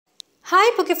Hi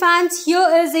Pokefans, here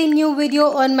is a new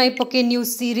video on my Poke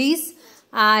News series,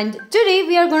 and today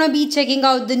we are going to be checking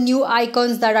out the new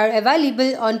icons that are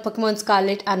available on Pokemon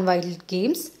Scarlet and Violet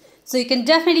games. So you can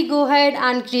definitely go ahead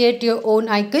and create your own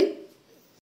icon.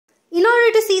 In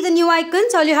order to see the new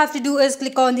icons, all you have to do is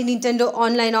click on the Nintendo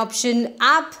Online option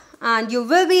app and you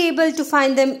will be able to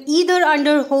find them either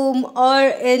under home or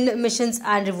in missions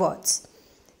and rewards.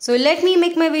 So let me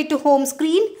make my way to home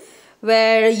screen,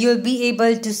 where you'll be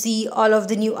able to see all of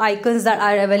the new icons that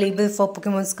are available for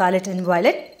Pokemon Scarlet and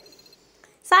Violet.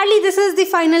 Sadly, this is the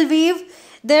final wave.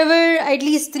 There were at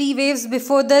least 3 waves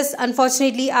before this.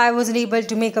 Unfortunately, I wasn't able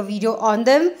to make a video on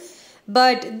them.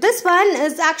 But this one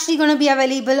is actually going to be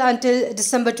available until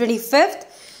December 25th.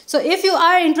 So if you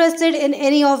are interested in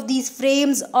any of these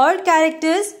frames or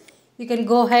characters, you can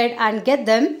go ahead and get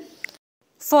them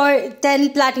for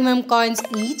 10 platinum coins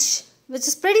each, which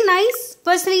is pretty nice.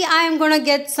 Personally, I am gonna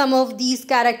get some of these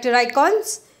character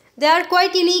icons. They are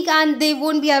quite unique and they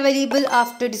won't be available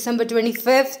after December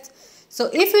 25th. So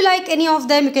if you like any of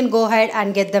them, you can go ahead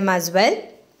and get them as well.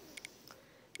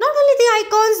 Not only the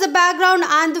icons, the background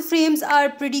and the frames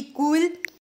are pretty cool.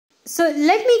 So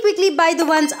let me quickly buy the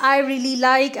ones I really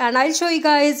like, and I'll show you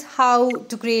guys how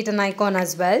to create an icon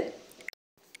as well.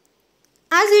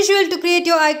 As usual, to create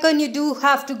your icon, you do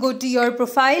have to go to your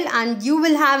profile and you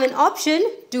will have an option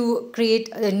to create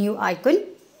a new icon.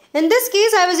 In this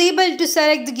case, I was able to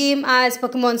select the game as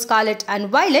Pokemon Scarlet and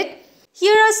Violet.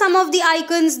 Here are some of the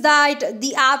icons that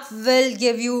the app will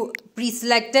give you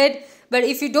pre-selected. But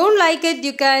if you don't like it,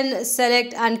 you can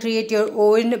select and create your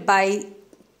own by,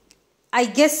 I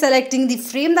guess, selecting the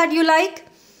frame that you like.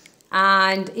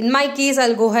 And in my case,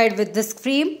 I'll go ahead with this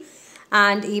frame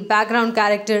and a background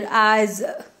character as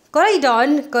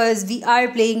Coridon, because we are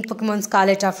playing Pokemon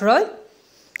Scarlet after all.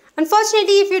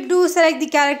 Unfortunately, if you do select the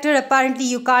character, apparently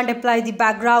you can't apply the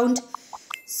background.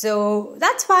 So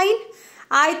that's fine.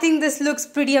 I think this looks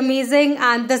pretty amazing,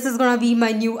 and this is gonna be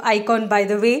my new icon, by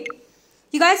the way.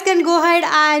 You guys can go ahead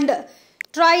and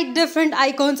try different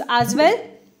icons as well.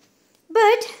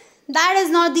 But that is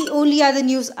not the only other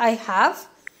news I have.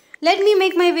 Let me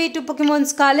make my way to Pokemon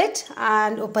Scarlet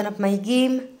and open up my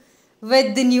game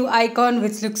with the new icon,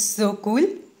 which looks so cool.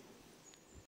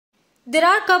 There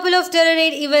are a couple of Tera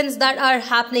raid events that are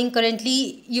happening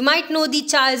currently. You might know the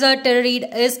Charizard Tera raid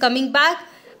is coming back.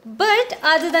 But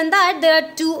other than that, there are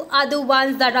 2 other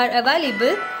ones that are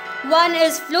available. One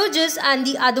is Flojus and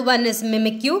the other one is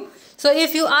Mimikyu. So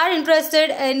if you are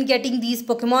interested in getting these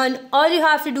Pokemon, all you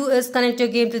have to do is connect your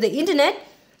game to the internet,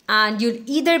 and you'll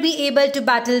either be able to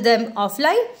battle them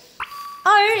offline,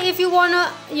 or if you wanna,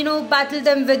 battle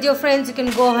them with your friends, you can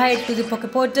go ahead to the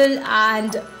Poke Portal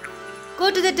and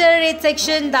go to the Tera raid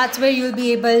section. That's where you'll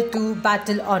be able to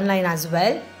battle online as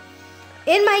well.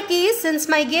 In my case, since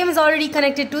my game is already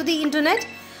connected to the internet,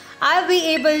 I'll be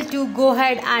able to go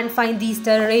ahead and find these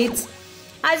Tera raids.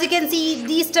 As you can see,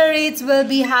 these Tera raids will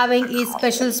be having a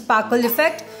special sparkle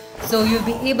effect, so you'll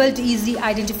be able to easily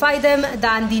identify them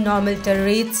than the normal Tera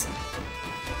raids.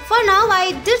 For now,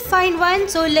 I did find one,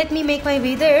 so let me make my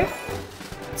way there.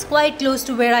 It's quite close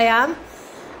to where I am,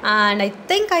 and I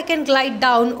think I can glide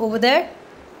down over there.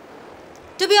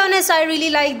 To be honest, I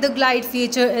really like the glide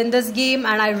feature in this game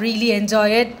and I really enjoy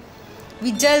it.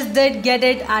 We just did get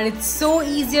it, and it's so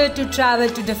easier to travel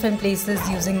to different places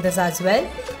using this as well.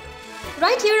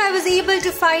 Right here, I was able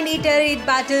to find a Tera raid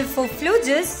battle for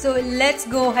Flojus, so let's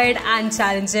go ahead and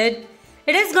challenge it.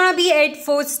 It is gonna be at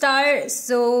 4th star,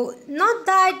 so not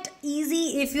that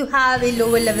easy if you have a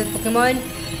lower level Pokemon.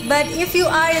 But if you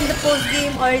are in the post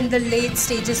game or in the late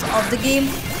stages of the game,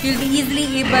 you'll be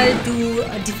easily able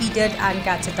to defeat it and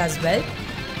catch it as well.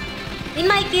 In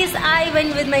my case, I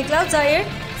went with my Cloudsire,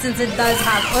 since it does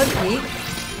have Earthquake.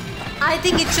 I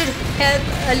think it should help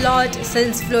a lot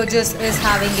since Flojus is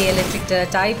having the electric Tera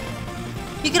type.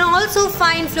 You can also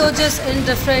find Flojus in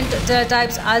different Tera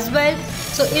types as well.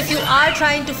 So if you are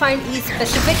trying to find a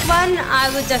specific one,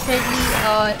 I would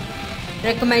definitely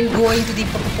recommend going to the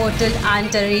Poke Portal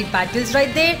and Tera raid battles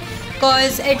right there,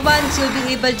 because at once you'll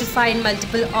be able to find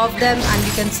multiple of them and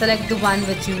you can select the one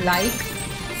which you like.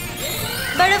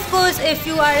 But of course, if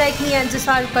you are like me and just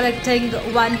are collecting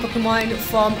one Pokemon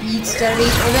from each Tera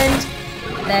raid event,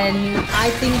 then I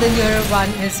think the nearer one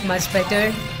is much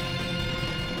better.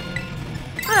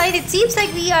 Alright, it seems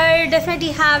like we are definitely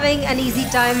having an easy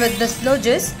time with this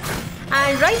Flojus.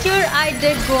 And right here, I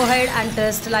did go ahead and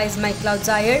terrestrialize my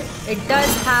Cloudsire. It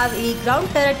does have a ground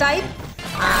Tera type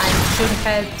and should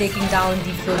help taking down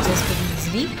the Flojus pretty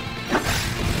easily.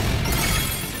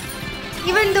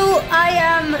 Even though I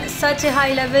am such a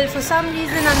high level, for some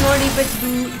reason I'm not able to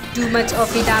do too much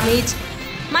of a damage.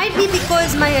 My Might be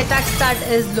because my attack stat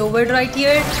is lowered right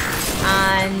here,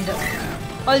 and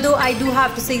although I do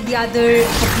have to say the other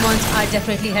Pokemons are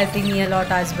definitely helping me a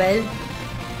lot as well.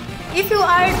 If you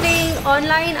are playing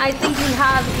online, I think you'll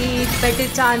have a better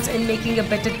chance in making a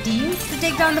better team to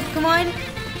take down the Pokemon.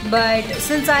 But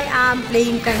since I am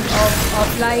playing kind of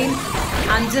offline,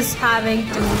 I'm just having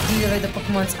to deal with the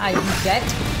Pokemons I do get.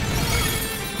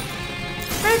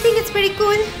 I think it's pretty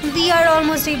cool. We are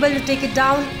almost able to take it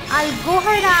down. I'll go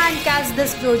ahead and catch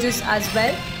this Flojus as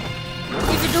well.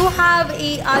 If you do have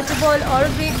a Ultra Ball or a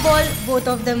Great Ball, both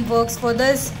of them works for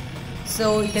this.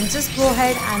 So you can just go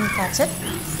ahead and catch it.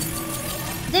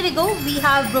 There we go. We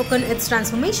have broken its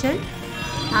transformation.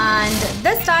 And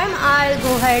this time I'll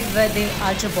go ahead with the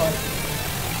Ultra Ball.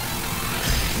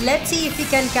 Let's see if we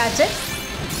can catch it.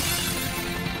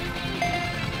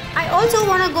 I also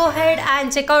want to go ahead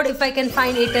and check out if I can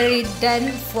find a Tera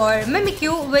Den for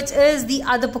Mimikyu, which is the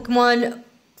other Pokemon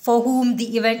for whom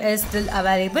the event is still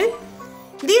available.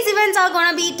 These events are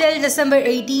gonna be till December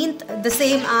 18th, the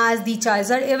same as the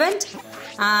Charizard event.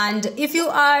 And if you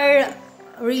are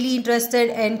really interested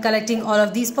in collecting all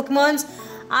of these Pokemons,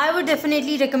 I would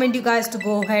definitely recommend you guys to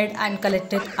go ahead and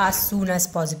collect it as soon as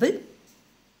possible.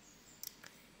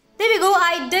 There we go,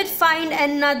 I did find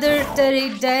another Tera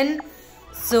Den.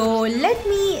 So let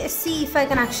me see if I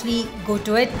can actually go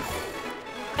to it.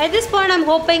 At this point I'm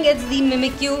hoping it's the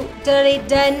Mimikyu Tera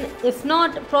Den. If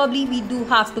not, probably we do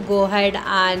have to go ahead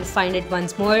and find it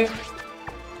once more.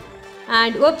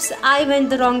 And whoops, I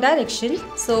went the wrong direction.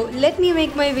 So let me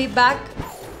make my way back.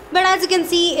 But as you can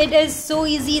see, it is so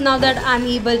easy now that I'm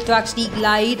able to actually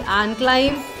glide and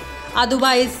climb.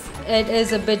 Otherwise, it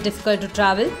is a bit difficult to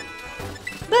travel.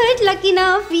 But lucky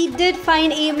enough, we did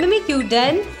find a Mimikyu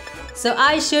Den. So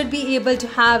I should be able to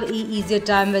have an easier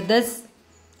time with this.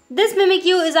 This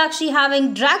Mimikyu is actually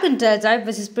having Dragon Tail type,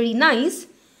 which is pretty nice.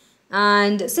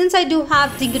 And since I do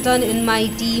have Tinkaton in my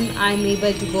team, I'm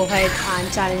able to go ahead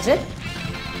and challenge it.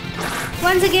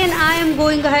 Once again, I am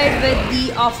going ahead with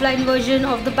the offline version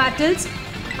of the battles.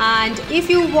 And if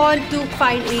you want to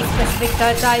find a specific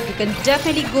Tera type, you can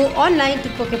definitely go online to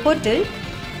Pokeportal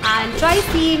and try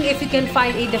seeing if you can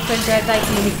find a different Tera type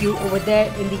Mimikyu over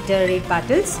there in the Tera raid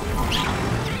battles.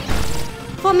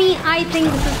 For me, I think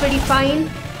this is pretty fine.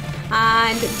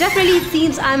 And definitely it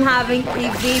seems I'm having a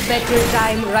way better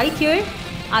time right here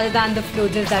other than the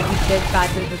Flojus that we did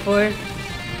battle before.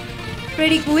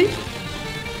 Pretty cool.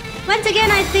 Once again,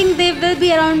 I think they will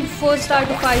be around 4-star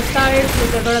to 5-star, so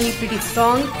they're gonna be pretty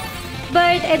strong.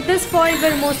 But at this point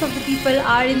where most of the people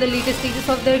are in the later stages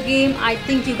of their game, I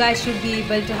think you guys should be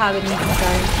able to have an easy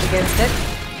time against it.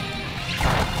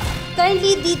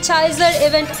 Currently the Charizard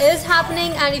event is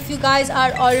happening, and if you guys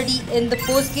are already in the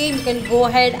post game, you can go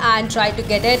ahead and try to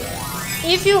get it.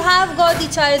 If you have got the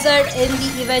Charizard in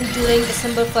the event during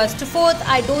December 1st to 4th,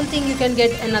 I don't think you can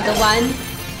get another one.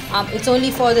 It's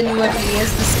only for the newer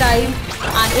players this time,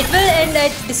 and it will end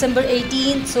at December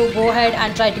 18th, so go ahead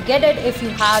and try to get it if you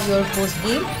have your post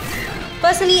game.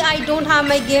 Personally, I don't have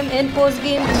my game in post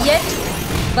game yet,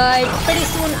 but pretty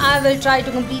soon I will try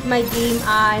to complete my game,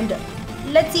 and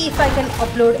let's see if I can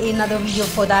upload another video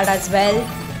for that as well.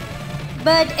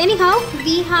 But anyhow,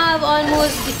 we have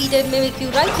almost defeated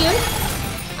Mimikyu right here,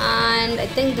 and I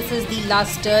think this is the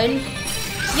last turn.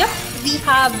 Yep, we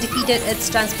have defeated its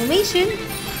transformation.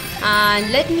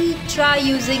 And let me try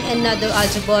using another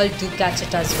Ultra Ball to catch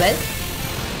it as well.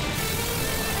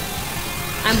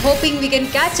 I'm hoping we can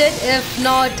catch it. If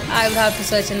not, I will have to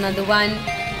search another one.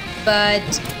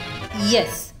 But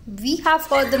yes, we have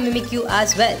got the Mimikyu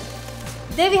as well.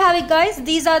 There we have it, guys.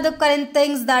 These are the current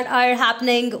things that are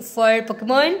happening for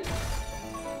Pokemon.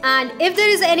 And if there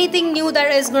is anything new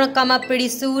that is going to come up pretty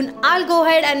soon, I'll go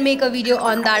ahead and make a video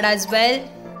on that as well.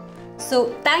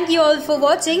 So thank you all for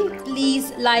watching.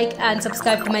 Please like and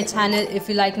subscribe to my channel if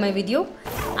you like my video.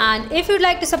 And if you'd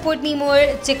like to support me more,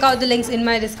 check out the links in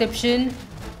my description.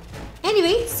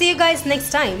 Anyway, see you guys next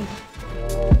time.